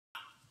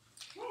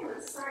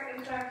let's start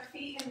with our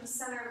feet in the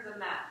center of the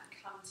mat.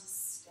 Come to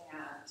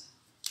stand.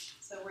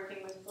 So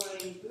working with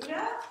floating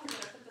Buddha, we're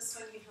going to put the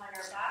swing behind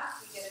our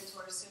back. We get into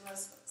our Sumo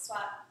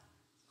squat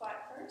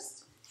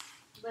first.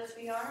 Lift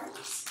the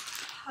arms,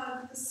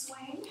 hug the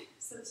swing.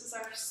 So this is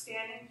our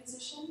standing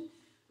position.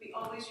 We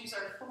always use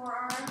our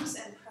forearms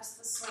and press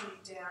the swing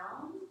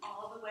down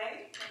all the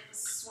way. Let the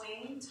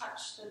swing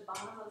touch the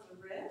bottom of the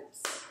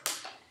ribs.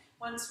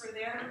 Once we're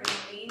there, we're going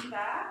to lean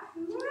back.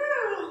 Woo!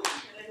 We're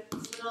going to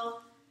have a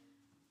little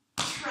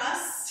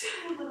trust,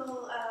 a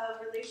little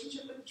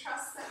relationship with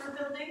trust that we're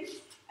building.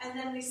 And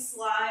then we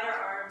slide our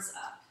arms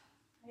up.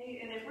 Right?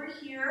 And if we're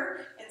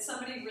here and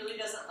somebody really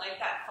doesn't like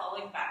that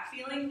falling back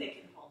feeling, they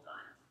can hold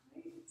on.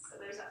 Right? So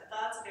there's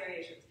lots of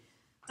variations.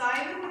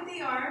 Dive in with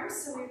the arms,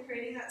 so we're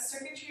creating that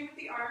circuitry with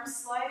the arms,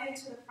 slide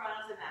into the front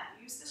of the mat.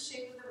 Use the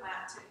shape of the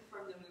mat to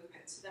inform the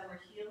movement. So then we're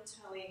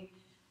heel-toeing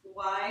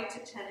wide to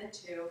 10 and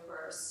 2 for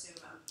our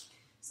Sumo.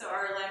 So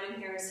our alignment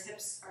here is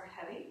hips are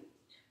heavy,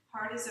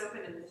 heart is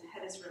open, and the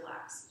head is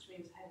relaxed, which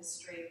means the head is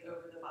straight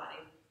over the body.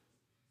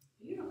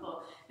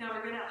 Beautiful. Now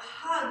we're going to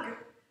hug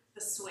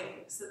the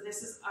swing. So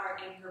this is our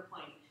anchor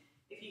point.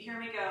 If you hear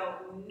me go,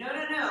 no,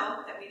 no,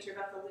 no, that means you're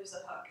about to lose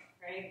a hook,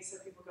 right? So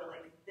people go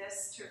like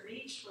this to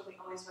reach, where we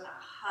always want to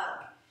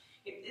hug.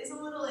 It is a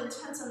little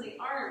intense on the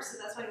arms, so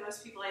that's why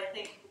most people, I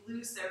think,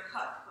 lose their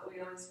hook, but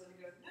we always want to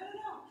go, no, no,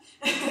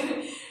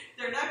 no.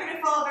 They're not going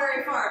to fall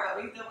very far,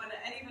 but we don't want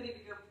anybody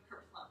to go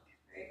kerplunk,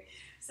 right?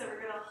 So we're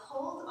going to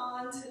hold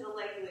on to the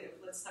leg loop.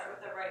 Let's start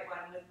with the right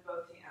one with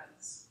both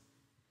hands.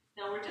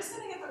 Now we're just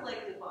going to get the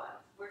leg loop on.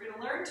 We're going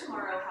to learn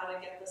tomorrow how to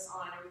get this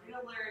on, and we're going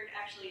to learn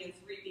actually in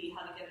 3D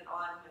how to get it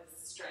on with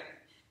strength.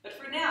 But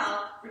for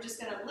now, we're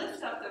just going to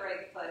lift up the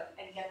right foot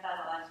and get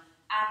that on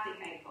at the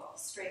ankle,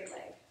 straight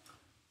leg.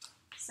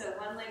 So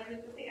one leg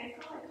loop at the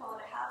ankle, I call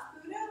it a half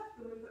Buddha.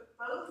 When we put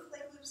both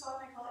leg loops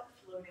on, I call it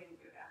floating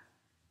Buddha.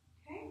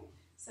 Okay?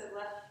 So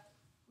left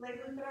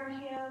leg loop in our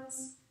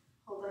hands,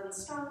 hold on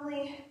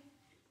strongly,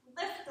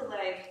 lift the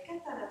leg,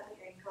 get that at the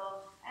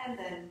ankle, and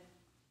then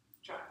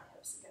drop the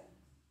hips again.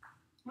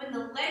 When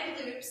the leg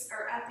loops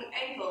are at the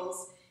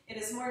ankles, it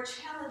is more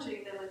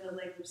challenging than when the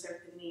leg loops are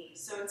at the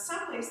knees. So in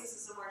some ways, this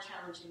is a more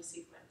challenging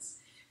sequence.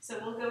 So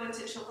we'll go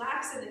into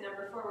Chillaxin in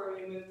number 4, where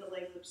we move the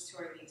leg loops to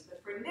our knees.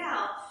 But for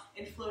now,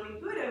 in floating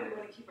Buddha, we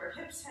want to keep our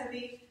hips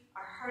heavy,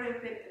 our heart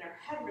open, and our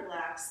head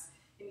relaxed.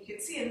 And you can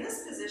see in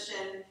this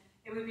position,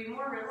 it would be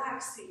more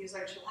relaxed to use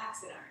our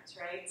Chillaxin arms,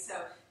 right? So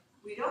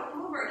we don't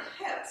move our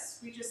hips,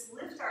 we just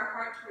lift our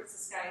heart towards the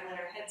sky and let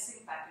our head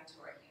sink back into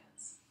our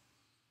hands.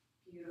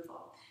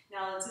 Beautiful.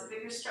 Now it's a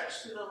bigger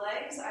stretch through the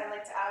legs. I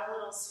like to add a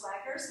little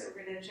swagger, so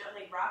we're going to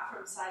gently rock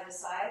from side to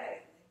side.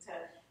 I like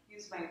to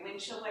use my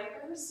windshield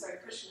wipers, so I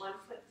push one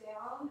foot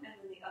down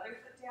and then the other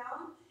foot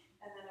down,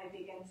 and then I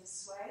begin to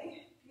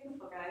sway.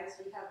 Beautiful,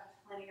 guys. We have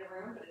plenty of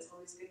room, but it's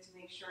always good to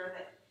make sure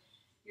that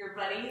your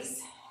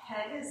buddy's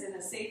head is in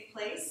a safe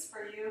place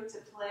for you to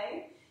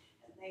play,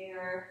 and they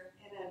are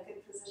in a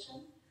good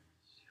position.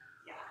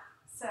 Yeah.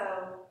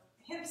 So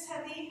hips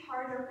heavy,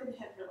 heart open,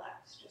 head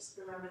relaxed. Just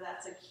remember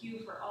that's a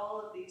cue for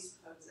all of these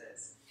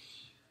poses.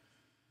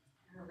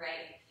 All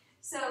right.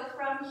 So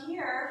from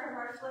here, from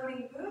our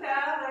floating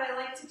Buddha, what I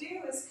like to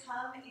do is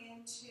come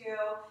into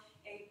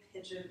a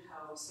pigeon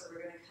pose. So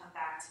we're going to come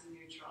back to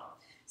neutral.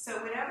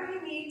 So whenever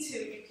you need to,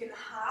 you can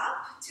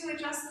hop to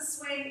adjust the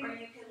swing, or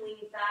you can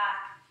lean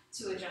back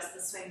to adjust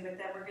the swing, but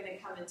then we're going to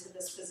come into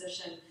this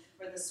position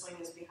where the swing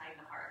is behind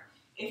the heart.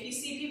 If you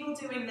see people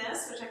doing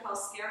this, which I call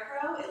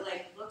scarecrow, it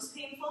like looks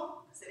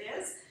painful, because it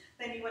is,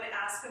 then you want to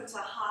ask them to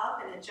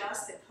hop and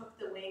adjust and hook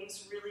the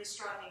wings, really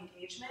strong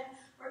engagement,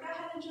 or go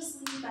ahead and just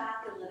lean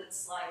back and let it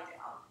slide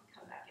down and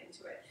come back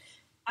into it.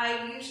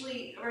 I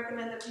usually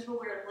recommend that people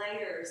wear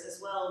layers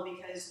as well,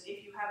 because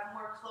if you have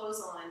more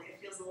clothes on,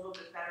 it feels a little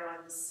bit better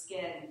on the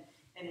skin,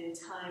 and in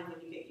time when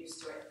you get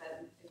used to it,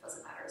 then it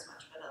doesn't matter as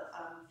much, but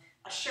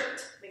a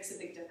shirt makes a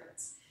big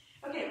difference.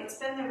 Okay, let's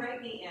bend the right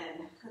knee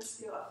in. Let's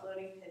do a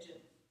floating pigeon.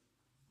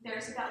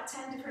 There's about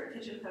 10 different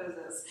pigeon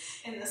poses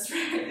in this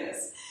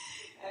practice.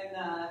 And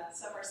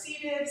some are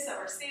seated, some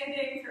are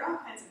standing, there are all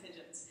kinds of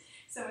pigeons.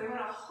 So we want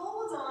to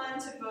hold on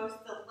to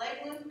both the leg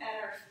loop and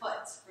our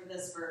foot for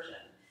this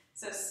version.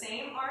 So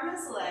same arm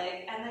as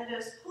leg, and then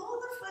just pull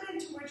the foot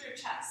in towards your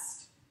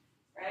chest,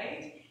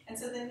 right? And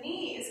so the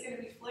knee is going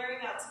to be flaring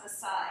out to the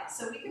side.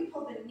 So we can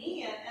pull the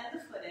knee in and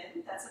the foot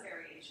in, that's a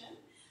variation.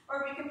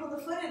 Or we can pull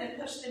the foot in and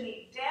push the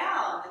knee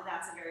down, and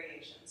that's a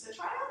variation. So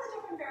try all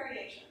the different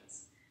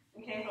variations.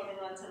 Okay, holding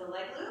on to the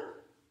leg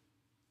loop.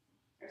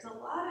 There's a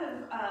lot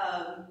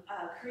of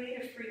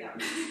creative freedom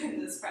in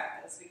this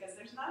practice, because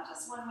there's not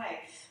just one way.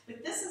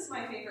 But this is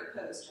my favorite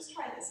pose. Just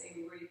try this,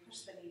 Amy, where you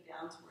push the knee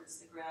down towards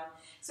the ground.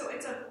 So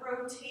it's a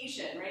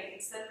rotation, right?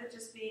 Instead of it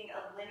just being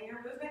a linear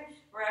movement,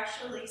 we're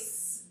actually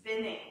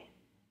spinning,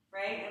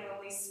 right? And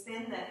when we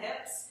spin the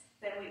hips,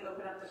 then we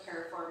open up the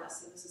piriformis.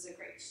 So this is a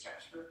great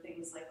stretch for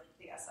things like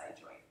the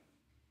SI joint.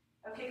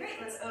 Okay, great.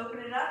 Let's open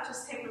it up.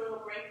 Just take a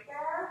little break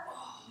there.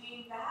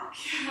 Lean back.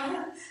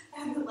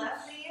 And the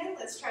left knee in.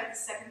 Let's try the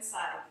second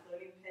side.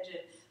 Floating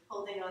pigeon.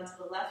 Holding holding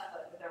onto the left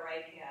foot with our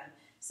right hand.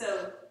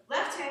 So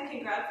left hand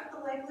can grab for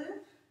the leg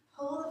loop,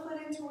 pull the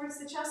foot in towards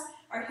the chest.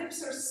 Our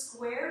hips are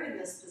squared in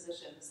this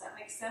position. Does that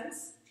make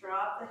sense?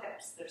 Drop the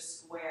hips, they're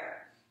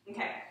square.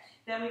 Okay,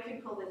 then we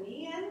can pull the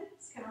knee in.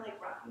 It's kind of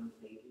like rocking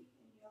the baby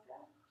in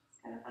yoga. It's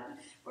kind of fun.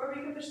 Or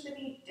we can push the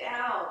knee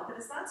down, but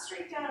it's not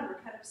straight down. We're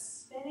kind of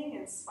spinning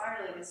and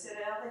spiraling. And so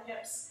now the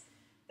hips,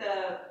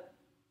 the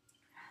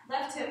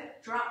left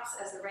hip drops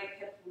as the right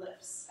hip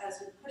lifts, as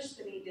we push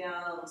the knee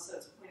down so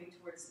it's pointing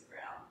towards the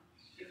ground.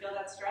 Do you feel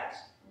that stretch?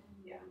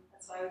 Yeah,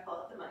 that's why we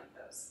call it the money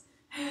pose.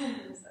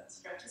 That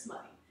stretch is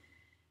money.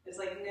 There's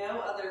like no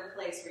other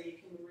place where you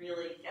can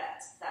really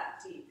get that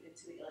deep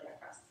into the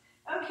iliac crest.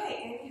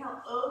 Okay,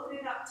 inhale, open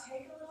it up,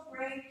 take a little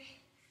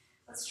break.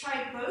 Let's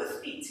try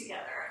both feet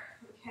together.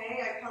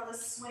 Okay, I call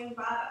this swing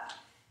bada.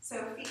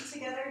 So feet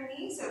together,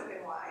 knees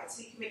open wide.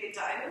 So you can make a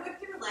diamond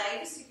with your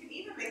legs. You can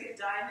even make a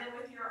diamond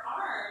with your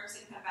arms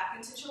and come back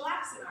into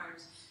Chillaxin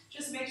arms.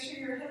 Just make sure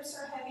your hips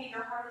are heavy,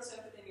 your heart is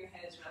open, and your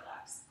head is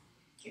relaxed.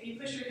 If you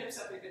push your hips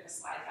up, you're going to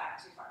slide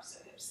back too far, so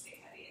hips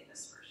stay heavy in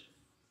this version.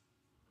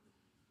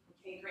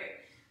 Okay,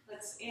 great.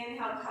 Let's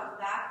inhale, come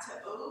back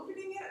to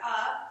opening it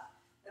up.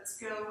 Let's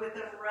go with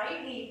the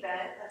right knee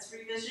bent. Let's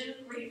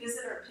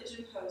revisit our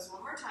pigeon pose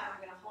one more time.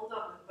 I'm going to hold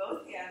on with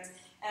both hands,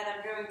 and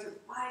I'm going to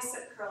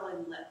bicep curl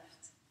and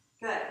lift.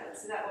 Good.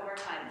 Let's do that one more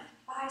time.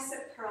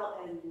 Bicep curl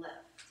and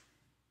lift.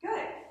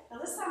 Good. Now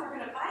this time we're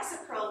going to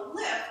bicep curl,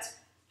 lift,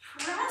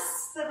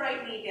 press the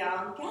right knee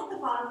down, get the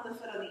bottom of the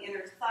foot on the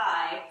inner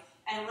thigh,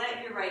 and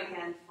let your right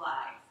hand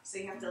fly. So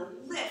you have to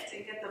lift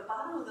and get the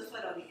bottom of the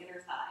foot on the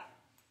inner thigh.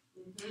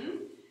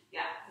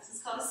 Yeah, this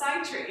is called a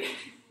side tree.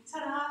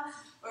 Ta-da!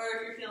 Or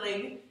if you're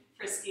feeling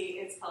frisky,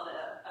 it's called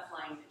a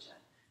flying ninja.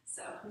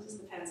 So it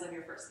just depends on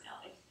your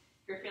personality.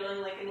 If you're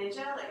feeling like a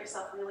ninja, let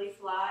yourself really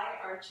fly,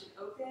 arch and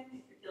open.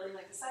 If you're feeling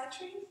like a side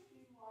tree,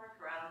 be more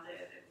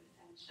grounded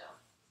and chill.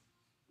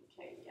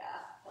 Okay,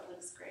 yeah, that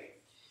looks great.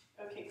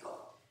 Okay,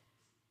 cool.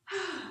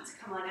 Let's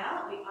come on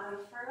out, we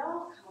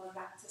unfurl, come on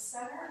back to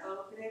center,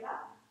 open it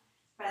up.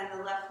 Bend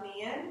the left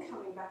knee in,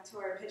 coming back to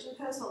our pigeon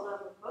pose, hold on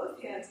with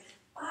both hands.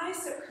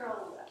 Bicep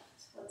curl lift.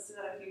 Let's do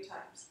that a few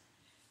times.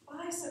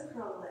 Bicep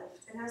curl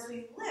lift. And as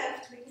we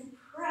lift, we can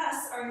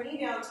press our knee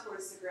down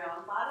towards the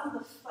ground. Bottom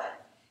of the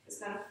foot is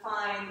going to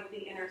find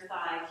the inner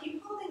thigh.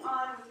 Keep holding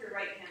on with your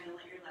right hand and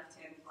let your left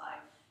hand fly.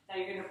 Now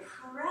you're going to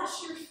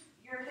press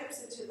your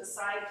hips into the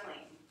side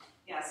plane.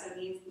 Yeah, so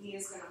knee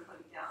is going to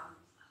point down.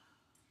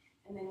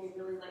 And then you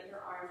really let your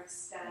arm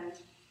extend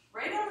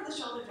right out of the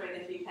shoulder joint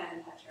if you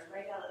can, Petra.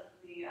 Right out of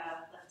the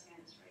left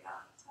hand is right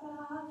out.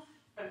 Ta-da!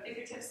 From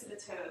fingertips to the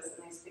toes,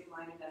 a nice big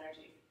line of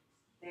energy.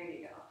 There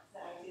you go.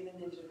 That would be the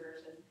ninja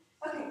version.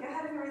 Okay, go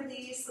ahead and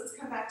release. Let's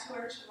come back to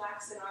our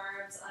Chillaxin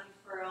arms,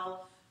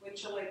 unfurl,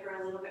 windshield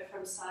wiper a little bit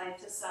from side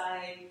to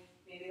side.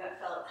 Maybe that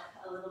felt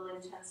a little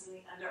intense in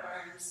the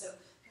underarms, so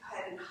go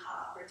ahead and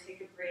hop or take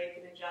a break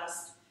and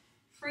adjust.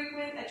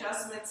 Frequent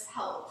adjustments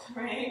help,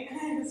 right?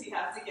 Because you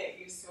have to get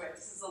used to it.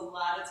 This is a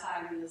lot of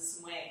time in the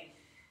swing.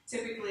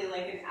 Typically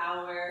like an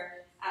hour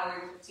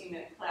and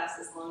 15-minute class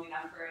is long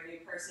enough for a new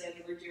person.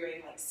 We're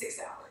doing like 6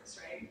 hours,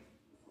 right?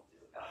 We'll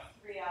do about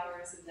 3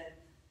 hours and then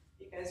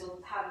you guys will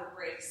have a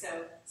break.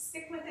 So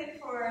stick with it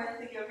for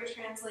the yoga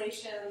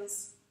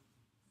translations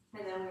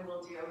and then we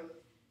will do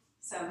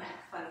some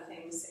fun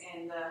things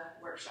in the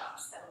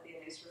workshops. That'll be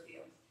a nice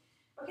review.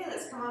 Okay,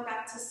 let's come on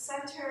back to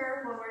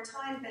center one more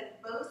time. Bend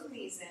both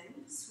knees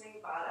in,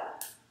 swing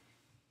bada.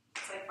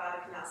 It's like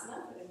Baddha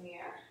Konasana, but in the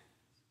air.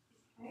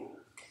 Okay.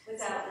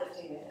 Without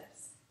lifting the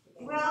hips.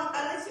 Well,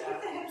 I like to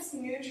keep the hips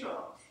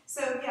neutral.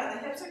 So yeah, the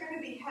hips are going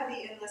to be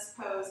heavy in this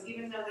pose,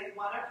 even though they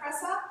want to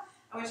press up.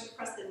 I want you to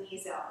press the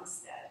knees out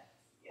instead.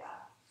 Yeah,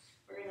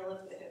 we're going to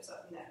lift the hips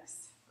up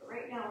next. But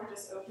right now, we're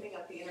just opening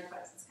up the inner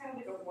thighs. It's kind of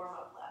like a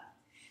warm-up lap.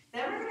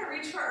 Then we're going to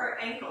reach for our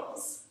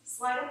ankles.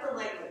 Slide up the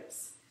leg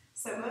loops.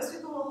 So most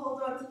people will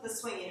hold on to the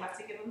swing. You have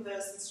to give them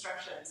those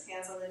instructions.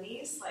 Hands on the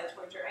knees, slide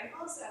towards your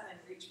ankles, and then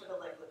reach for the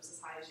leg loops as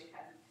high as you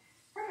can.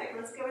 Perfect.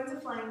 Let's go into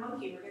flying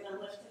monkey. We're going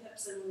to lift the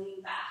hips and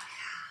lean back.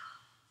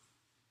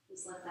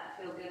 Just let that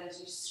feel good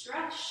as you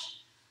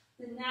stretch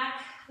the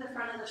neck, the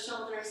front of the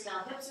shoulders.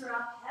 Now hips are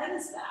up, head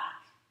is back.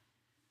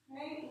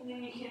 Right? And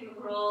then you can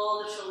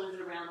roll the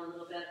shoulders around a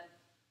little bit.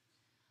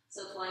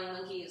 So flying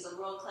monkey is a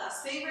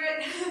world-class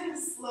favorite.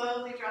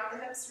 Slowly drop the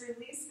hips,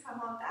 release,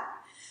 come on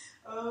back.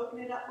 Open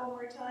it up one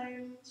more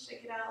time,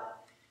 shake it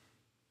out.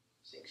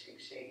 Shake, shake,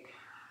 shake.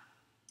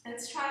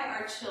 Let's try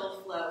our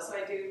chill flow. So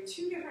I do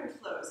 2 different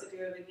flows. I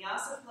do a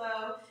vinyasa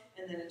flow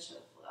and then a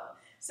chill flow.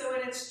 So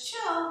when it's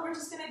chill, we're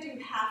just going to do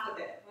half of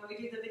it. When we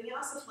do the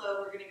vinyasa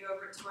flow, we're going to go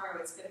over it tomorrow.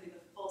 It's going to be the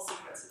full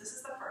sequence. So this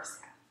is the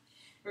first half.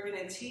 We're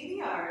going to tee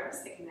the arms,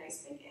 take a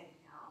nice big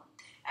inhale.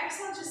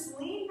 Exhale, just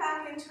lean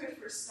back into it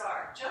for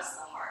start, just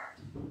the heart.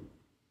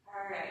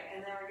 All right,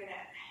 and then we're going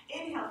to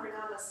inhale for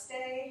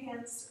namaste,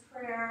 hands to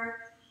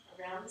prayer,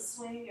 around the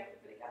swing.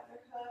 Everybody got their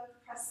hug.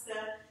 Press the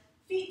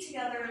feet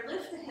together,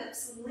 lift the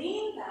hips,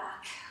 lean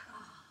back.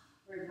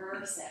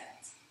 Reverse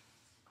it.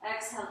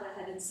 Exhale, go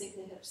ahead and sink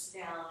the hips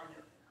down and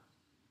open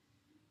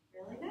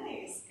up. Really?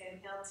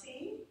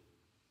 T.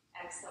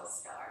 Exhale,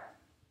 star.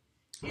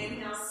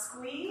 Inhale,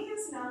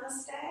 squeeze,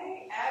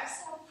 namaste.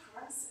 Exhale,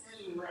 press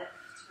and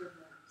lift,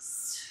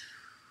 reverse.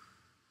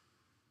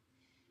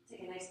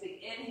 Take a nice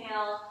big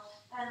inhale,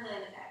 and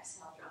then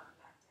exhale, drop it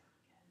back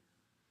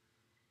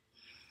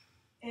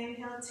down again.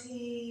 Inhale,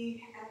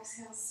 T.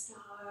 Exhale,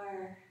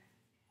 star.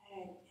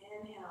 And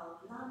inhale,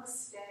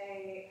 namaste.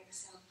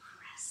 Exhale,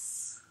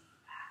 press, lean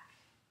back.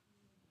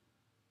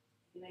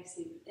 Take a nice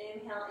deep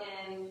inhale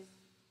in.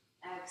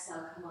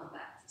 Exhale, come on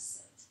back to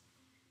sit.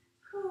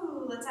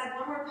 Whew, let's add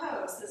one more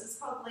pose. This is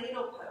called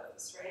ladle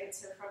pose, right?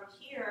 So from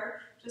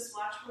here, just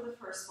watch for the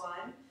first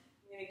one.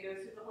 I'm going to go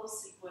through the whole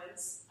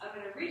sequence. I'm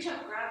going to reach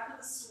up, grab for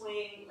the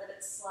swing, let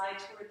it slide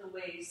toward the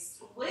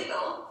waist.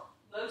 Wiggle,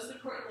 most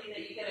importantly,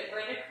 that you get it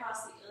right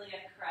across the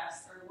iliac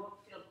crest, or it won't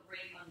feel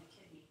great on the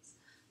kidneys.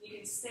 You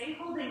can stay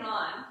holding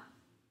on.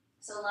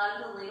 So a lot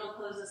of the ladle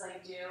poses I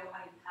do,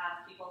 I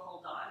have people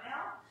hold on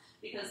now,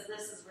 because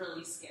this is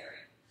really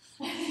scary,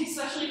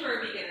 especially for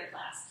a beginner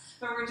class.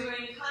 But we're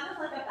doing kind of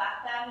like a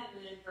back bend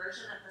and an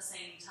inversion at the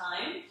same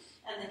time,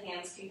 and the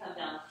hands can come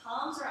down.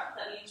 Palms are up,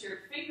 that means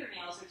your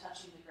fingernails are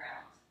touching the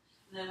ground.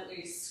 And then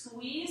we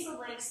squeeze the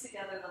legs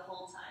together the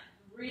whole time.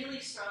 Really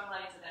strong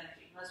lines of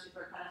energy. Most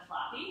people are kind of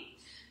floppy,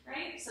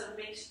 right? So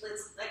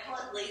I call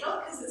it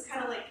ladle because it's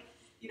kind of like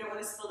you don't want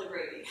to spill the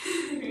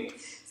gravy.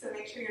 So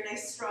make sure you're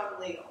nice, strong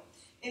ladle.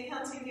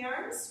 Inhale to the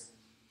arms.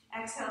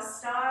 Exhale,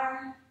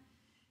 star.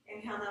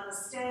 Inhale,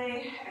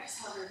 namaste.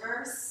 Exhale,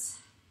 reverse.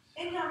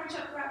 Inhale, reach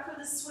up, grab for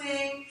the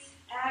swing.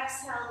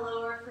 Exhale,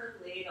 lower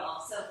for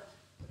ladle. So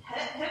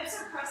hips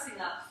are pressing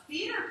up,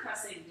 feet are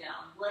pressing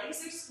down,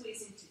 legs are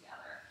squeezing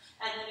together.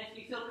 And then if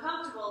you feel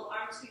comfortable,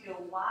 arms can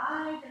go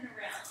wide and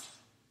around.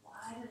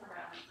 Wide and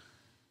around.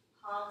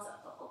 Palms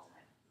up the whole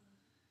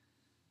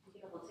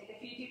time. We'll take a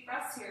few deep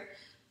breaths here.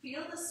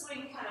 Feel the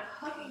swing kind of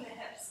hugging the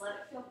hips. Let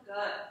it feel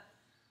good.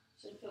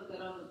 Should feel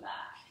good on the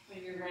back.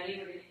 When you're ready,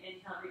 we're going to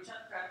inhale, reach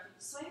up, grab for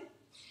the swing.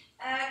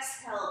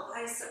 Exhale,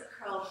 bicep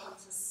curl, come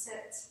to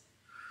sit.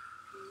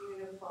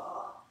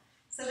 Beautiful.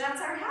 So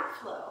that's our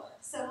half flow.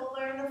 So we'll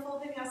learn the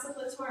full vinyasa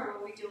flow tomorrow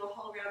when we do a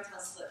whole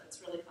roundhouse flip.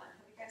 It's really fun.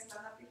 Have you guys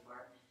done that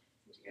before?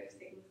 Did you guys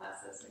take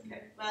classes?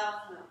 Okay.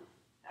 Well, no.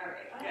 All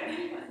right.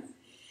 Good.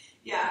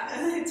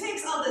 Yeah, it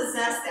takes all the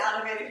zest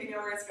out of it if you know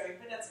where it's going,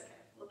 but that's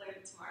okay. We'll learn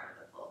it tomorrow,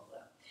 the full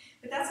flow.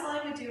 But that's all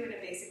I would do in a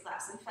basic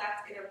class. In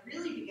fact, in a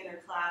really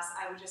beginner class,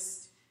 I would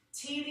just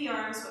tee the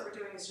arms. What we're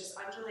doing is just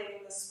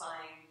undulating the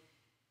spine.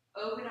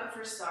 Open up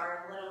for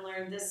star, and let them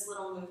learn this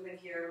little movement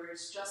here where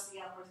it's just the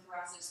upper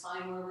thoracic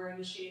spine where we're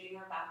initiating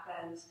our back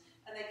bend,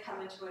 and then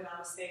come into a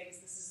namaste because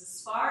this is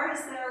as far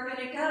as they're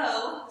going to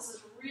go. This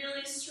is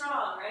really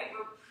strong, right?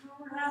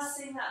 We're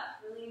pressing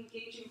up, really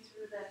engaging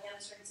through the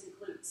hamstrings and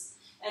glutes,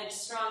 and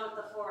strong with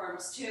the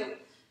forearms too,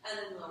 and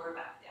then lower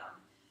back down.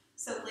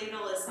 So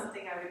ladle is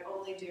something I would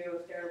only do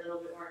if they're a little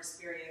bit more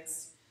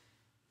experienced.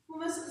 Well,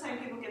 most of the time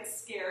people get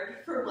scared,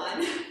 for one,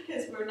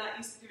 because we're not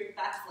used to doing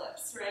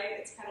backflips, right?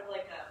 It's kind of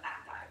like a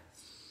back dive.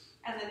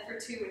 And then for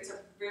two, it's a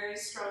very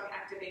strong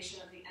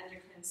activation of the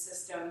endocrine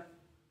system.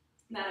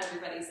 Not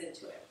everybody's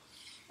into it.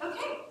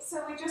 Okay,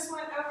 so we just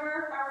went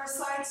over our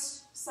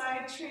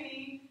side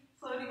tree,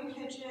 floating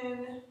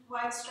pigeon,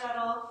 wide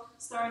straddle,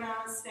 star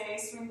namaste,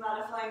 swing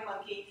bada, flying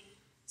monkey,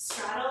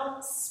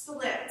 straddle,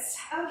 splits.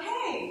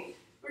 Okay.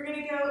 We're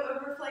going to go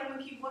over flying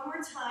monkey one more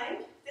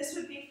time. This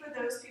would be for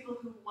those people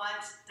who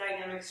want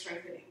dynamic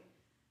strengthening.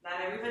 Not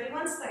everybody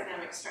wants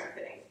dynamic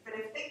strengthening, but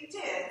if they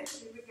did,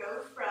 we would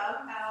go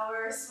from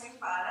our swing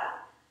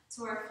bada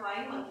to our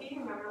flying monkey.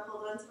 Remember to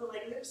hold on to the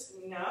leg loops.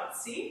 No,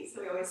 see?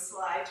 So we always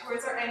slide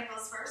towards our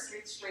ankles first,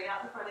 reach straight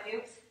out in front of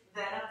you,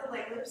 then up the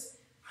leg loops,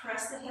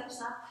 press the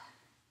hips up,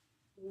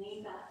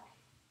 lean back.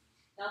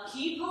 Now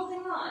keep holding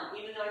on,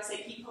 even though I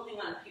say keep holding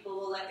on, people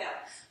will let go.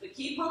 But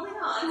keep holding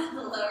on,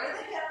 lower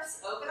the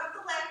hips, open up the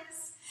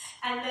legs,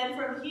 and then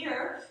from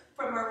here,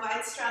 from our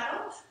wide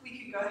straddle, we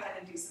can go ahead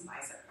and do some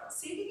bicep curls.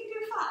 See if you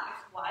can do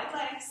 5. Wide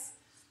legs.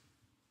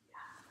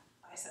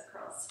 Yeah, bicep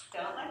curls.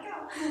 Don't let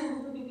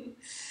go.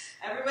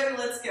 Everybody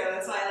let's go.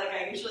 That's why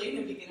I usually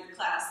in the beginner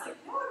class,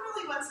 no one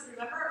really wants to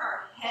remember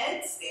our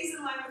head stays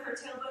in line with our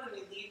tailbone and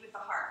we lead with the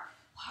heart.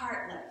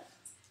 Heart lift.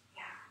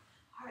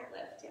 Heart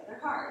lift, yeah,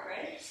 they're hard,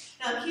 right?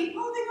 Now keep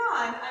holding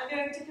on. I'm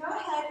going to go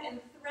ahead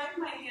and thread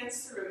my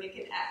hands through, make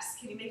an X.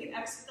 Can you make an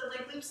X with the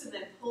leg loops and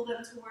then pull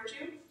them towards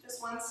you?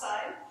 Just one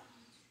side.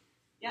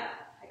 Yeah,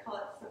 I call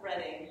it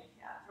threading.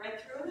 Yeah, thread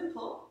through and then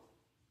pull.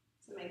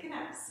 So make an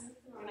X.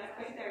 We're not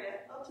quite there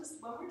yet. Well,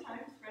 just one more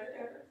time, thread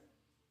it over.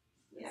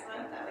 Yeah,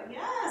 grab that one.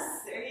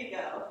 Yes, there you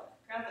go.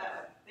 Grab that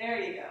one.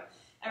 There you go.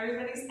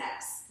 Everybody's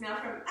X.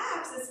 Now from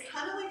X, it's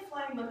kind of like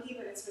flying monkey,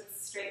 but it's with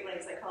straight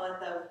legs. I call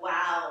it the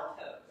wow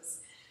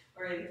pose.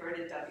 Or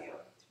inverted W,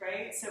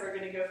 right? So we're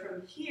going to go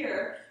from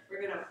here,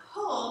 we're going to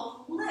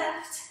pull,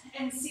 lift,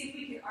 and see if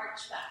we can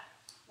arch back.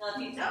 Now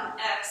if you don't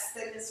X,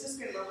 then it's just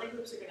going to, the leg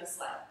loops are going to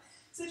slide.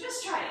 So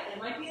just try it. It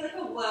might be like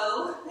a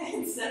whoa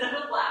instead of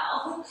a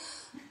wow.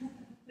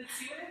 But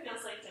see what it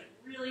feels like to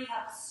really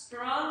have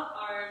strong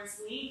arms,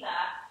 lean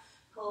back,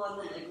 pull on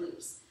the leg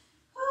loops.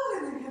 Oh,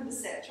 and then to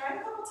sit. Try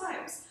it a couple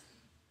times.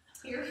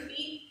 Your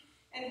feet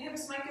and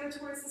hips might go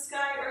towards the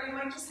sky, or you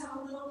might just have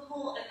a little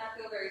pull and not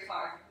go very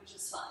far, which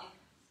is fine.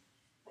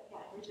 But yeah,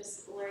 we're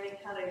just learning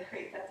how to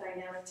create that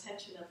dynamic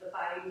tension of the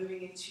body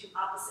moving in two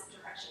opposite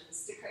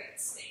directions to create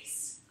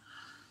space.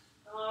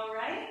 All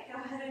right,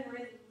 go ahead and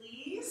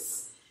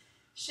release.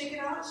 Shake it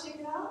out, shake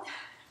it out.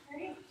 All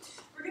right,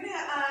 we're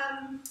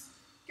gonna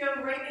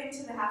go right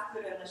into the half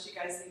Buddha unless you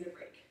guys need a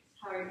break.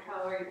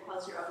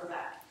 How's your upper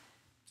back?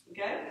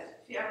 Good?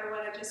 If you ever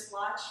want to just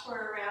watch for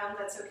a round,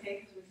 that's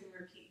okay because we can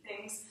repeat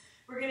things.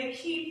 We're going to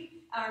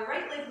keep our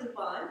right leg loop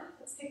on.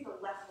 Let's take the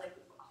left leg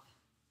loop off.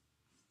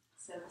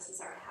 So this is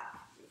our half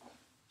Buddha.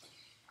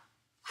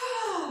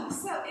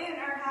 So in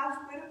our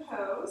half Buddha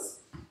pose,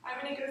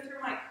 I'm going to go through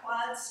my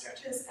quad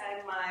stretches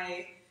and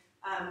my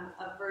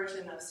a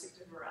version of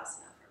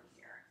suptavirasana from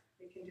here.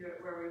 We can do it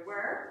where we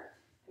were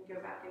and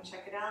go back and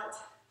check it out,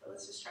 but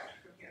let's just try it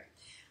from here.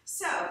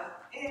 So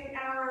in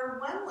our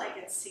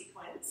one-legged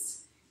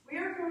sequence, we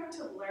are going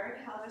to learn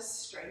how to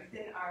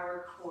strengthen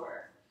our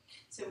core.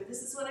 So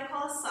this is what I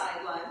call a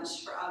side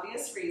lunge for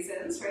obvious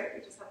reasons, right?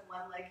 We just have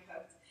one leg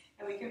hooked,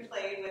 and we can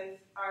play with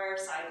our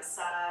side to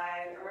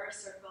side or our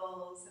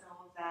circles and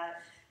all of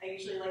that. I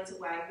usually like to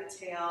wag the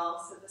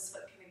tail so this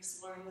foot can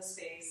explore in the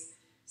space.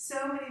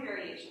 So many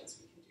variations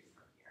we can do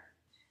from here.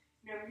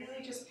 You know,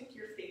 really just pick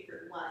your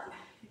favorite one.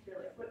 If you're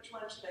like, which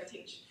one should I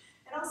teach?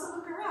 And also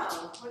look around.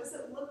 What does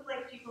it look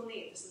like people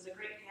need? This is a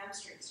great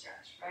hamstring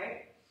stretch,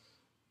 right?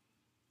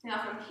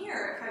 Now from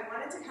here, if I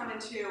wanted to come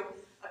into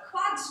a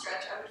quad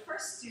stretch, I would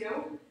first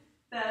do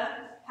the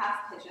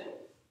half pigeon,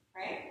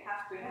 right?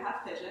 Half Buddha,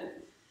 half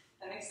pigeon.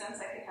 That makes sense.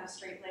 I can have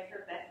straight leg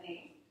or bent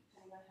knee,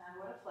 depending on how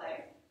I want to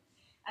play.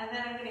 And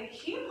then I'm going to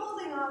keep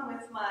holding on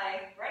with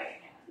my right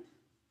hand.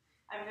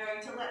 I'm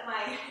going to let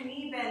my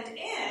knee bend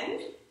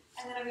in,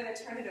 and then I'm going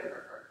to turn it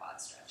over for a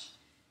quad stretch.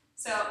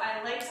 So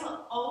I like to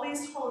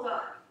always hold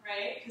on,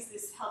 right? Because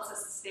this helps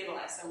us to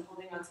stabilize. So I'm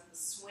holding on to the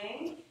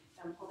swing,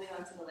 I'm holding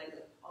on to the leg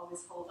loop.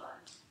 Always hold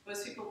on.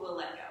 Most people will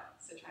let go,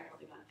 so try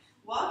holding on.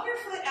 Walk your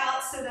foot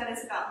out so that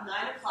it's about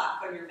 9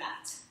 o'clock on your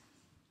mat.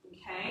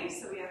 Okay,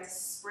 so we have to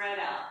spread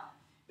out.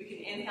 We can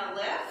inhale,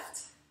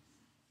 lift,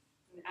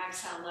 and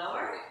exhale,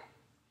 lower.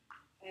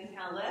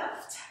 Inhale,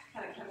 lift,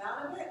 kind of come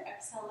out of it.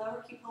 Exhale,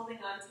 lower, keep holding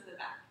on to the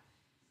back.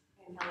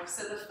 Inhale, lift.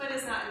 So the foot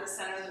is not in the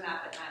center of the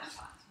mat at 9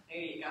 o'clock. There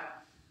you go.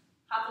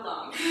 Hop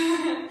along.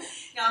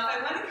 Now, if I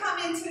want to come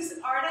into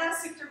Ardha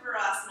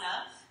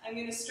Suptavirasana, I'm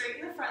going to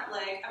straighten the front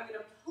leg. I'm going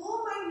to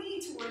pull my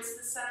knee towards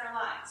the center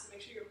line. So make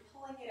sure you're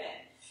pulling it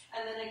in.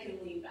 And then I can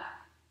lean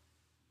back.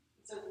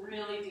 It's a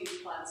really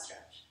deep quad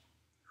stretch.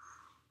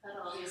 That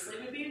obviously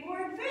would be more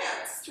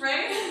advanced,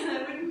 right?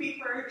 That wouldn't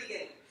be for a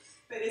beginner.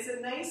 But it's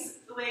a nice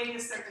way to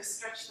start to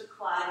stretch the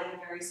quad in a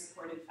very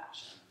supported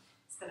fashion.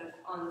 Instead of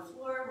on the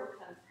floor, we're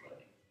kind of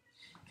floating.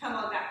 Come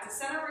on back to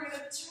center. We're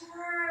going to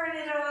turn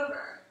it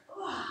over.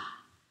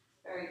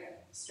 Very good.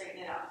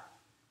 Straighten it out.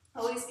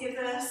 Always give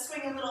the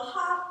swing a little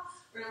hop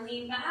or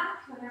lean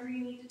back whenever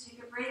you need to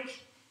take a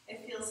break.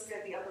 It feels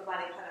good. The upper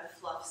body kind of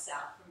fluffs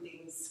out from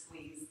being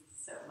squeezed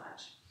so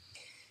much.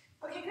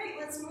 Okay, great.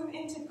 Let's move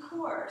into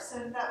core. So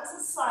that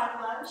was a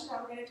side lunge. Now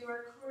we're going to do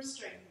our core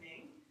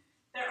strengthening.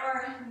 There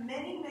are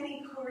many,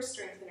 many core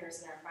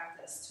strengtheners in our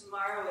practice.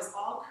 Tomorrow is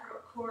all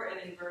core and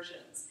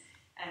inversions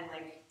and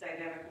like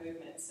dynamic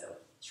movement. So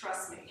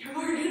trust me,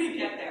 we're going to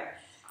get there.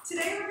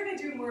 Today we're going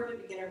to do more of a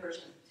beginner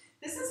version.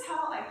 This is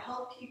how I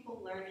help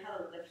people learn how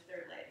to lift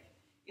their leg.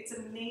 It's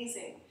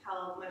amazing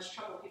how much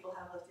trouble people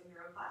have lifting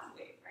their own body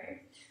weight,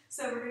 right?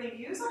 So we're going to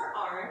use our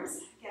arms.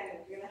 Again,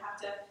 you're going to have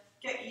to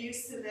get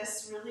used to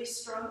this really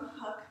strong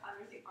hook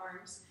under the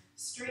arms.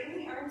 Straighten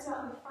the arms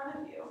out in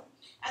front of you.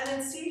 And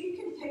then see if you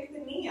can pick the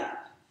knee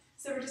up.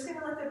 So we're just going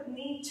to let the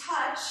knee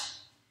touch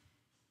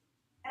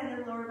and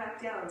then lower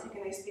back down. Take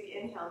a nice big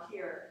inhale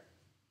here.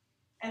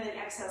 And then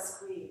exhale,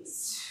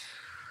 squeeze.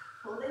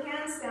 Pull the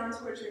hands down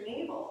towards your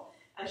navel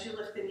as you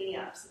lift the knee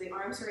up. So the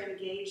arms are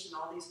engaged in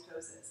all these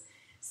poses.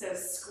 So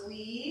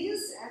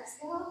squeeze,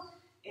 exhale,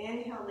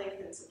 inhale,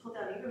 lengthen. So pull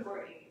down even more,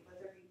 Amy.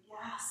 Let there be,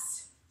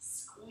 yes.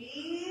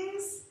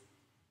 Squeeze,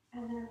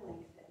 and then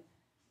lengthen.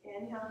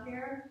 Inhale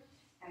here,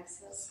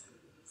 exhale,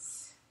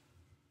 squeeze.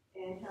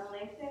 Inhale,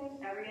 lengthen.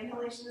 Every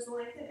inhalation is a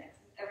lengthen.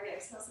 Every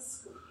exhale is a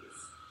squeeze.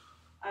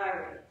 All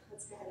right,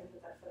 let's go ahead and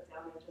put that foot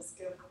down and just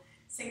go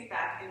sink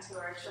back into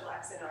our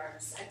Chillaxin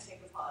arms and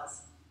take a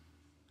pause.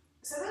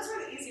 So those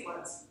were the easy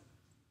ones.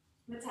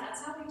 But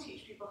that's how we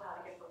teach people how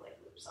to get the leg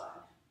loops on.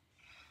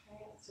 All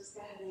right, let's just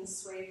go ahead and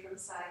sway from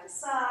side to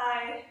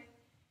side.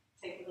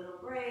 Take a little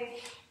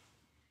break.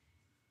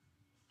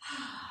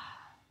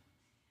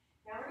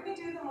 Now we're going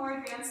to do the more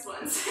advanced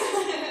ones.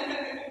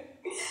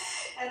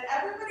 And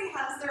everybody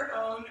has their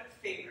own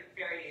favorite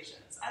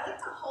variations. I like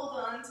to hold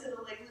on to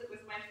the leg loop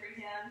with my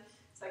free hand.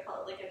 So I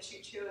call it like a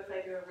choo-choo if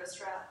I do a wrist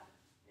wrap.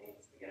 Okay,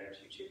 so we get our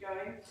choo-choo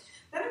going.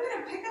 Then I'm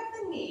going to pick up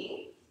the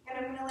knee. And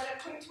I'm going to let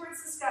it point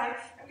towards the sky.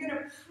 I'm going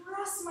to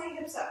press my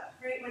hips up,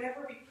 right?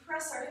 Whenever we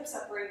press our hips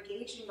up, we're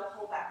engaging the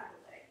whole back of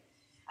the leg.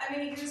 I'm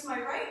going to use my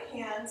right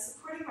hand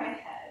supporting my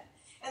head.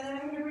 And then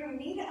I'm going to bring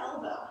knee to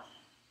elbow.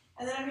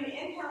 And then I'm going to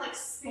inhale,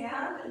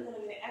 expand, and then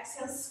I'm going to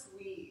exhale,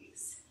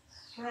 squeeze.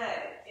 Good.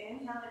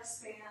 Inhale,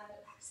 expand,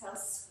 exhale,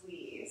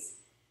 squeeze.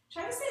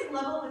 Try to stay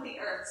level with the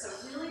earth, so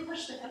really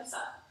push the hips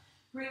up.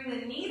 Bring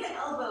the knee to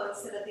elbow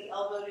instead of the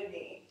elbow to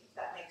knee, if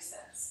that makes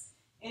sense.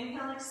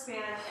 Inhale,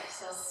 expand,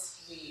 exhale,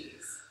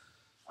 squeeze.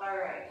 All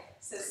right,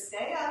 so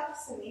stay up,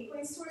 so knee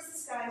points towards the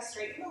sky,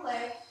 straighten the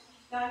leg.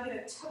 Now I'm going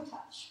to toe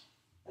touch.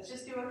 Let's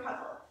just do a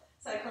couple.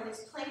 So I call these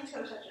plank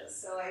toe touches.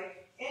 So I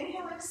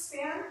inhale,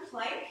 expand,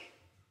 plank,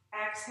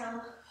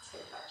 exhale, toe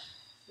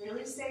touch.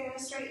 Really stay in a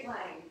straight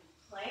line.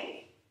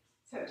 Plank,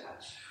 toe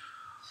touch.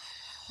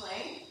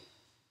 Plank,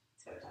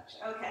 toe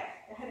touch. Okay,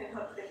 go ahead and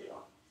hook the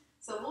heel.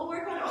 So we'll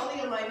work on all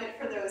the alignment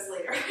for those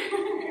later,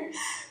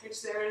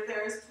 which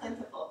there is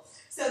plentiful.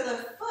 So the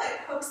foot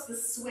hooks the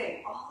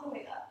swing all the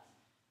way up.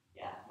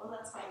 Yeah, well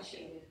that's fine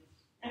too.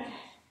 Okay,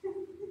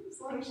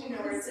 as long as you know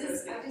where it's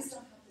supposed to be. I just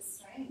don't have the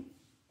strength.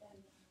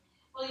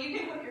 Well, you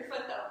can hook your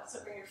foot though.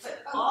 So bring your foot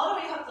all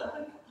the way up,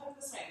 hook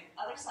the swing.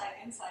 Other side,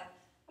 inside.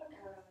 Hook.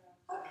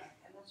 Hook.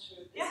 I'm not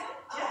sure. Yeah,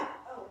 yeah.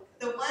 Oh.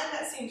 The one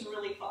that seems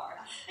really far.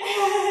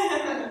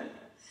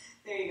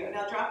 There you go.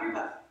 Now drop your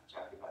butt.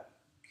 Drop your butt.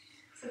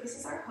 So this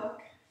is our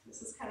hook.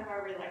 This is kind of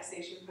our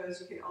relaxation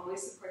pose. You can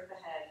always support the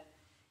head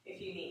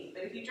if you need.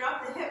 But if you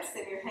drop the hips,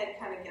 then your head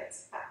kind of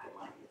gets back in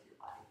line with your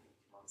body. You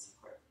can always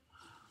support.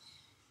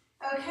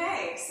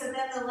 Okay, so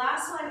then the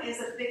last one is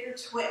a bigger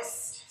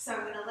twist. So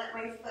I'm going to let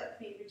my foot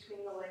be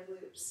between the leg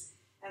loops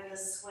and the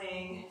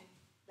swing.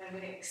 I'm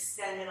going to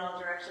extend in all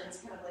directions,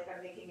 kind of like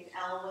I'm making an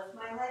L with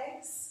my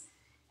legs.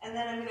 And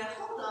then I'm going to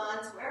hold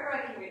on to wherever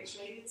I can reach.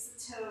 Maybe it's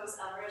the toes,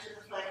 outer edge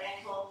of the foot,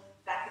 ankle,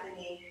 back of the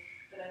knee.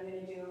 But I'm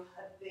going to do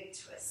a big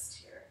twist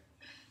here.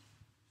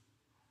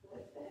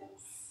 With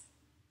this.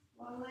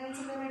 Long lines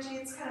of energy.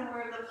 It's kind of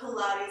more of the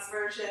Pilates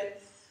version.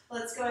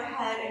 Let's go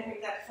ahead and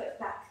bring that foot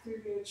back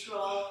through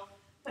neutral.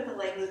 Put the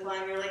leg loop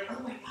on. You're like, oh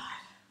my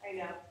God. I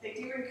know. They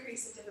do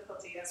increase the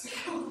difficulty as we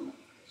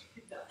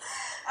go.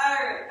 All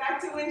right,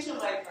 back to windshield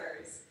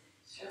wipers.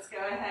 Let's go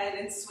ahead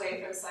and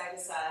sway from side to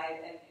side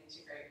and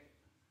integrate.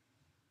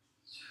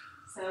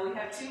 So we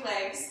have two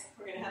legs.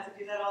 We're going to have to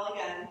do that all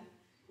again.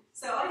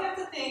 So all you have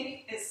to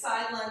think is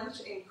side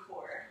lunge and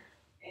core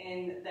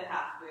in the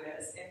half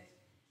Buddhas, if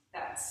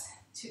that's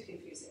too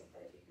confusing.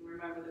 But if you can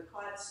remember the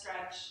quad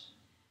stretch,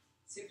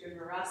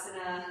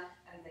 suptavirasana,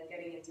 and then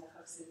getting into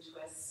hooks and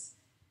twists,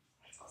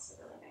 that's also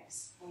really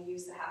nice. We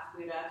use the half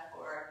Buddha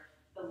for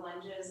the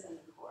lunges and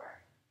the core.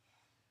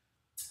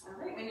 All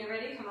right, when you're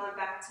ready, come on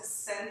back to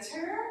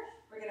center.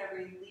 We're going to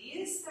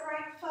release the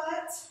right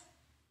foot.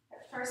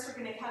 At first, we're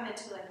going to come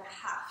into like a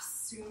half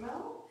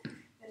sumo.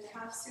 In the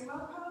half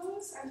sumo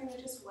pose, I'm going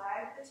to just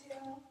wag the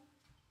tail.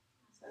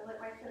 So I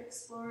let my foot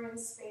explore in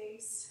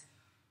space.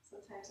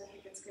 Sometimes I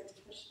think it's good to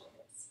push the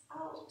hips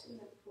out and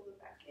then pull it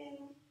back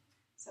in.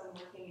 So I'm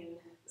working in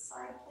the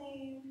side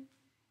plane.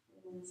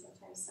 And then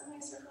sometimes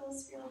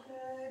semicircles feel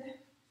good.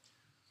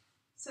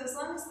 So as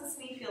long as this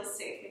knee feels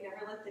safe, we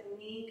never let the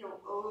knee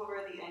go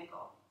over the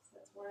ankle. So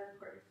that's one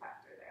important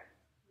factor there.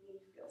 The knee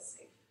feels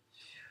safe.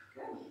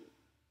 Good.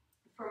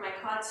 For my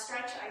quad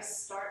stretch, I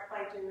start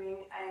by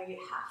doing a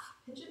half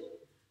pigeon.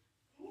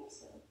 Okay,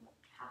 so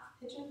half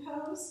pigeon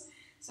pose.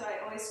 So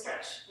I always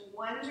stretch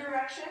one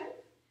direction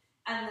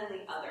and then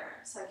the other.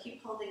 So I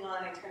keep holding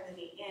on, I turn the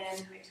knee in,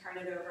 I turn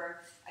it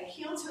over. I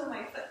heel toe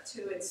my foot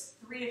to its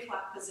 3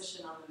 o'clock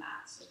position on the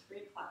mat. So 3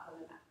 o'clock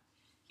on the mat.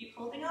 Keep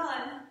holding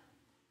on.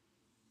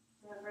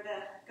 Remember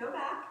to go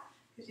back,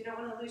 because you don't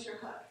want to lose your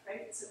hook,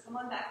 right? So come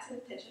on back to the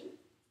pigeon.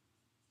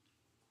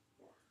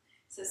 Yeah.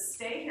 So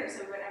stay here,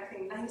 so we've got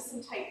everything nice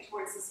and tight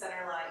towards the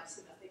center line,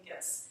 so nothing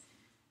gets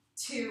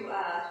too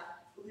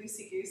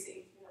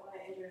loosey-goosey. You don't want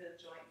to injure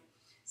the joint.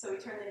 So we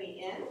turn the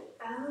knee in.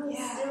 Oh,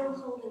 yeah. Still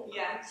holding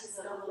on to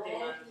still the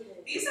holding on.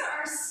 These are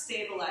our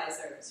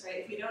stabilizers,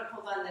 right? If you don't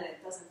hold on, then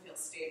it doesn't feel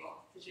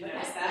stable. Did you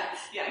notice that?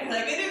 Yeah, you're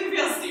like, it didn't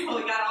feel stable.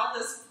 We got all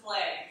this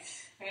play.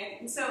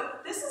 Right? And so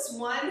this is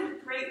one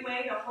great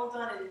way to hold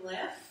on and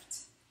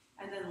lift,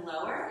 and then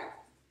lower.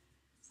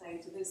 So I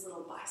do these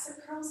little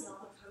bicep curls in all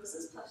the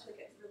poses, plus we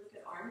get really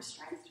good arm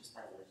strength just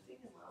by lifting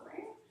and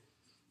lowering.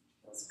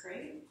 Feels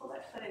great. Pull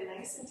that foot in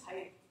nice and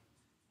tight.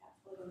 Yeah,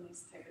 pull it in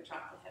nice and tight, but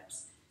drop the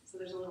hips. So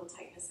there's a little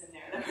tightness in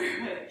there that we're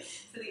putting.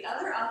 So the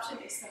other option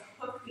is to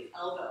hook the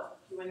elbow.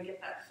 You want to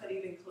get that foot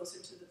even closer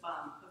to the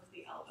bum, hook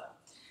the elbow.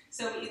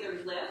 So we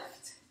either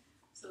lift,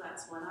 so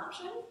that's one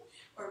option,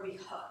 or we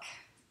hook.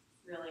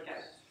 Really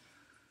good.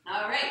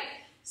 All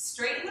right,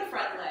 straighten the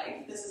front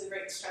leg. This is a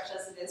great stretch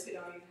as it is. We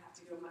don't even have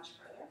to go much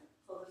further.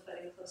 Pull the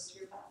foot in close to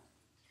your butt.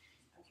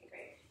 Okay,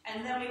 great.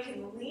 And then we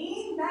can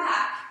lean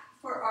back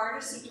for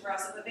Ardha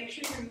Suptavirasana, but make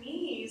sure your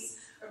knees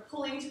are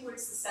pulling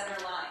towards the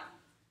center line.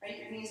 Right?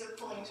 Your knees are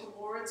pulling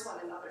towards one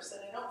another so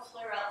they don't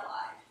flare out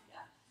wide.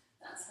 Yeah,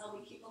 that's how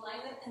we keep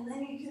alignment. And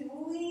then you can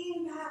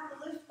lean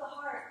back, lift the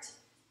heart.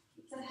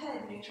 Keep the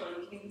head neutral.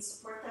 You can even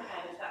support the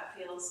head if that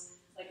feels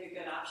like a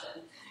good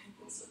option. You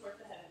can support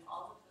the head in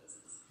all the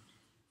poses.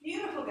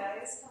 Beautiful,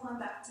 guys. Come on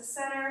back to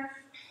center.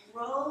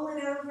 Roll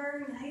it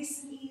over,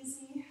 nice and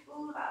easy.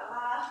 Ooh la la.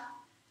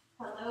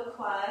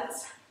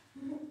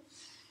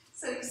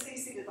 So you stay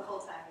seated the whole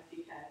time if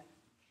you can.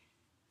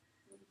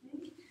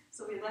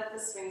 So we let the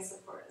swing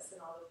support us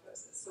in all the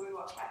poses. So we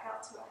walk back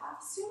out to a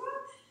half sumo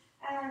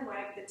and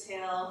wag the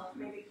tail,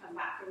 maybe come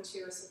back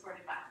into a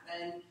supported back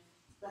bend.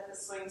 Let the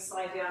swing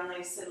slide down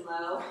nice and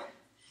low.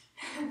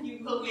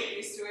 You will get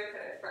used to it,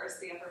 but at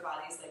first the upper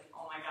body's like,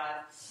 oh my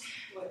God,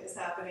 what is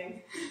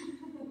happening?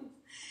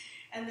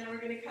 And then we're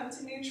going to come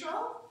to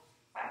neutral,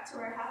 back to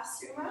our half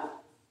sumo.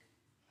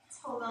 Let's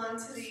hold on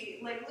to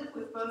the leg loop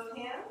with both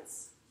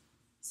hands.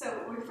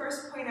 So we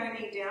first point our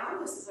knee down.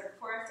 This is our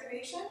core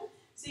activation.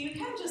 So you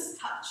can just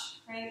touch,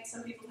 right?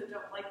 Some people who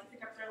don't like to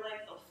pick up their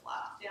leg, they'll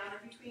flop down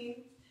in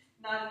between.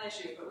 Not an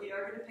issue, but we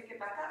are going to pick it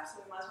back up,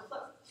 so we might as well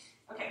flip.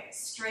 Okay,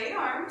 straight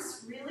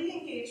arms, really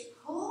engage.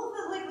 Pull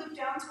the leg loop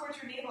down towards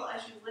your navel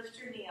as you lift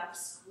your knee up,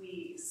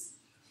 squeeze.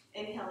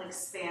 Inhale,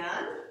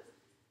 expand.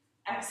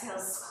 Exhale,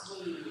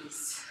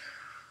 squeeze.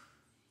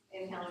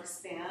 Inhale,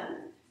 expand.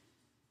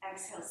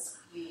 Exhale,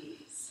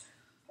 squeeze.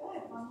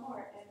 Good, one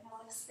more.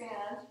 Inhale,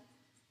 expand.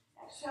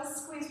 Exhale,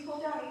 squeeze, pull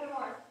down even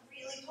more.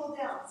 Really pull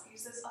down, so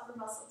use those upper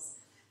muscles.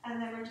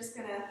 And then we're just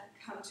going to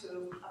come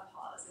to a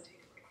pause and take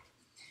a break.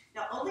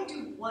 Now, only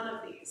do one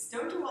of these.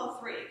 Don't do all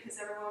three, because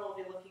everyone will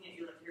be looking at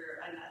you like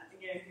you're a nut.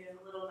 You're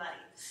a little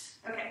nutty.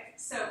 Okay,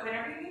 so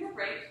whenever you need a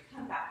break,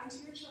 come back into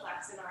your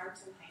Chillaxin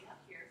arms and hang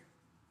up here.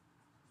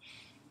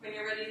 When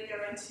you're ready to go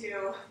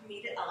into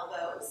knee to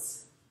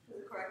elbows for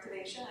the core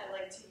activation, I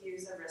like to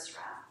use a wrist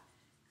wrap.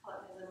 Call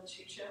it my little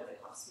chucho. It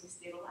helps me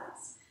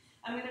stabilize.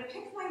 I'm going to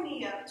pick my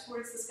knee up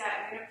towards the sky.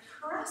 I'm going to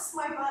press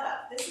my butt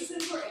up. This is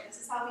important. This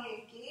is how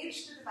we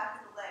engage through the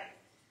back of the leg.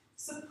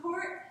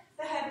 Support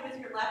the head with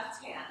your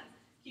left hand.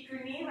 Keep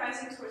your knee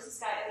rising towards the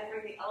sky and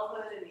then bring the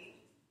elbow to knee.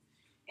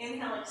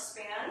 Inhale,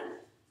 expand.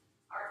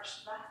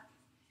 Arch back.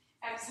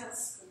 Exhale,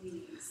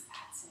 squeeze.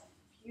 That's it.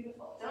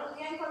 Beautiful. Don't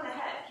yank on the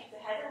head. Keep the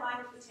head in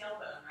line with the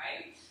tailbone,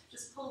 right?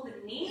 Just pull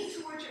the knee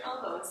towards your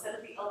elbow instead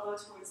of the elbow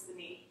towards the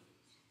knee.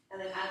 And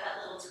then add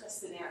that little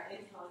twist in there.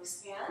 Inhale,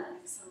 expand.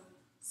 Exhale,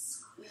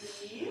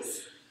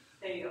 squeeze.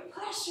 There you go.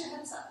 Push your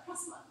hips up.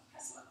 Press them up.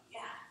 Press them up. Yeah.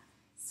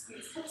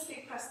 Squeeze. Hips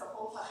stay pressed the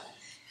whole time.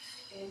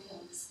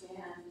 Inhale,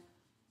 expand.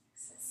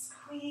 Exhale,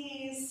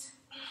 squeeze.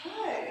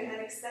 Good. And then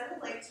extend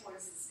the leg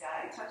towards the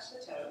sky. Touch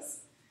the toes.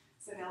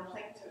 So now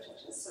plank toe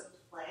touches. So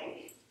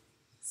plank.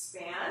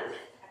 Expand.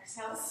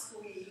 Exhale,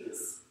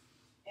 squeeze.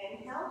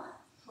 Inhale,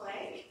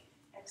 plank.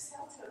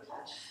 Exhale, toe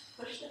touch.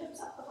 Push the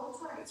hips up the whole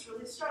time. It's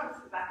really strong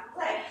through the back of the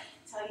leg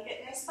until you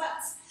get nice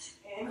butts.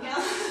 Inhale.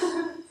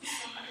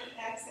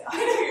 Exhale. I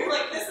know you're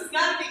like, this is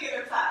not a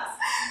beginner class.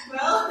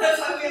 Well, that's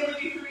why we only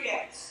do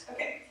 3A.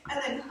 Okay,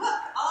 and then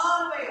hook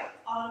all the way up.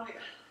 All the way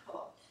up.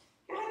 Cool.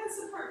 Go ahead and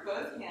support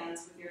both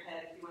hands with your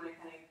head if you want to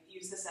kind of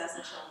use this as a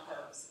chill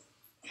pose.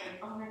 It's like,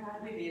 oh my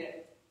God, we made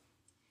it.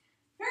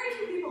 Very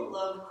few people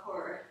love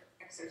core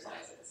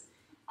exercises.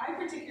 I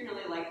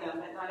particularly like them,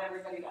 but not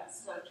everybody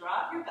does. So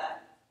drop your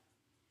butt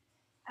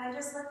and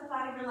just let the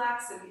body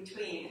relax in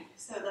between.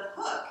 So the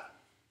hook,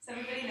 so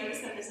everybody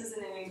notice that this is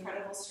an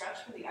incredible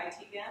stretch for the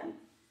IT band,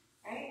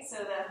 right?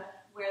 So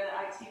where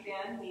the IT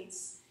band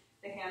meets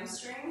the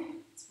hamstring,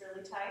 it's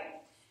really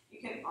tight. You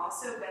can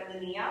also bend the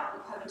knee out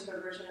and come into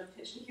a version of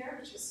pigeon here,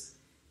 which is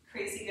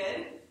crazy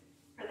good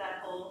for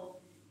that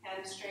whole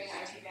hamstring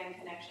IT band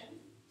connection.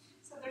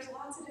 So there's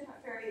lots of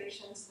different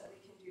variations that we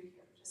can do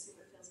here. Just see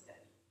what feels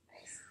good.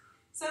 Nice.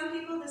 Some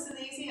people, this is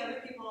easy.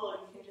 Other people,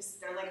 you can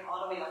just, they're like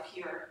all the way up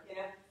here, you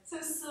know?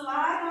 So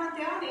slide on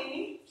down,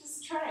 Amy.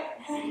 Just try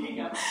it. There you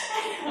go.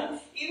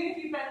 Even if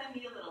you bend the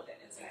knee a little bit,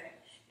 it's okay.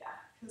 Yeah,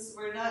 because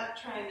we're not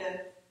trying to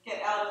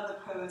get out of the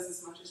pose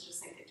as much as just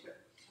sink into it.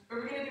 But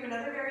we're going to do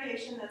another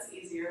variation that's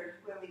easier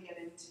when we get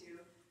into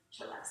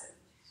Chillaxin.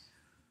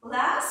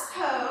 Last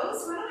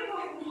pose, why don't we go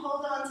ahead and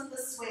hold on to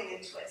the swing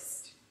and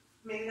twist.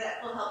 Maybe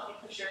that will help you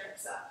push your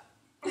hips up.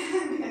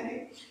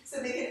 Okay?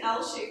 So make an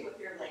L shape with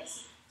your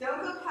legs.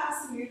 Don't go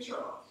past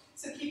neutral.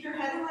 So keep your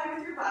head in line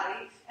with your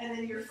body, and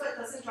then your foot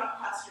doesn't drop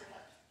past your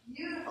hip.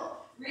 Beautiful.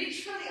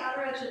 Reach for the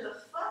outer edge of the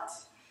foot,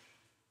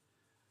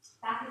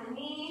 back of the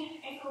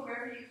knee, ankle,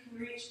 wherever you can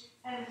reach,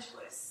 and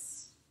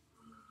twist.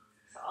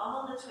 So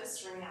all the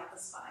twists ring out the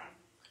spine.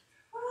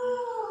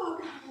 Oh,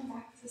 coming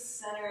back to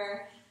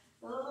center.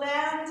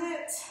 Land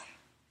it.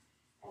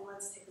 And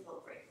let's take a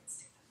little break. Let's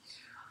take that.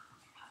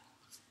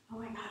 Oh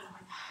my God, oh my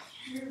God.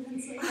 You've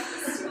been saying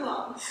this too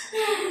long.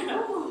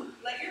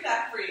 Let your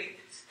back breathe.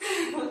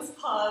 Let's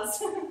pause.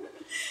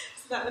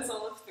 So that was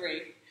all of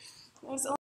 3. That was all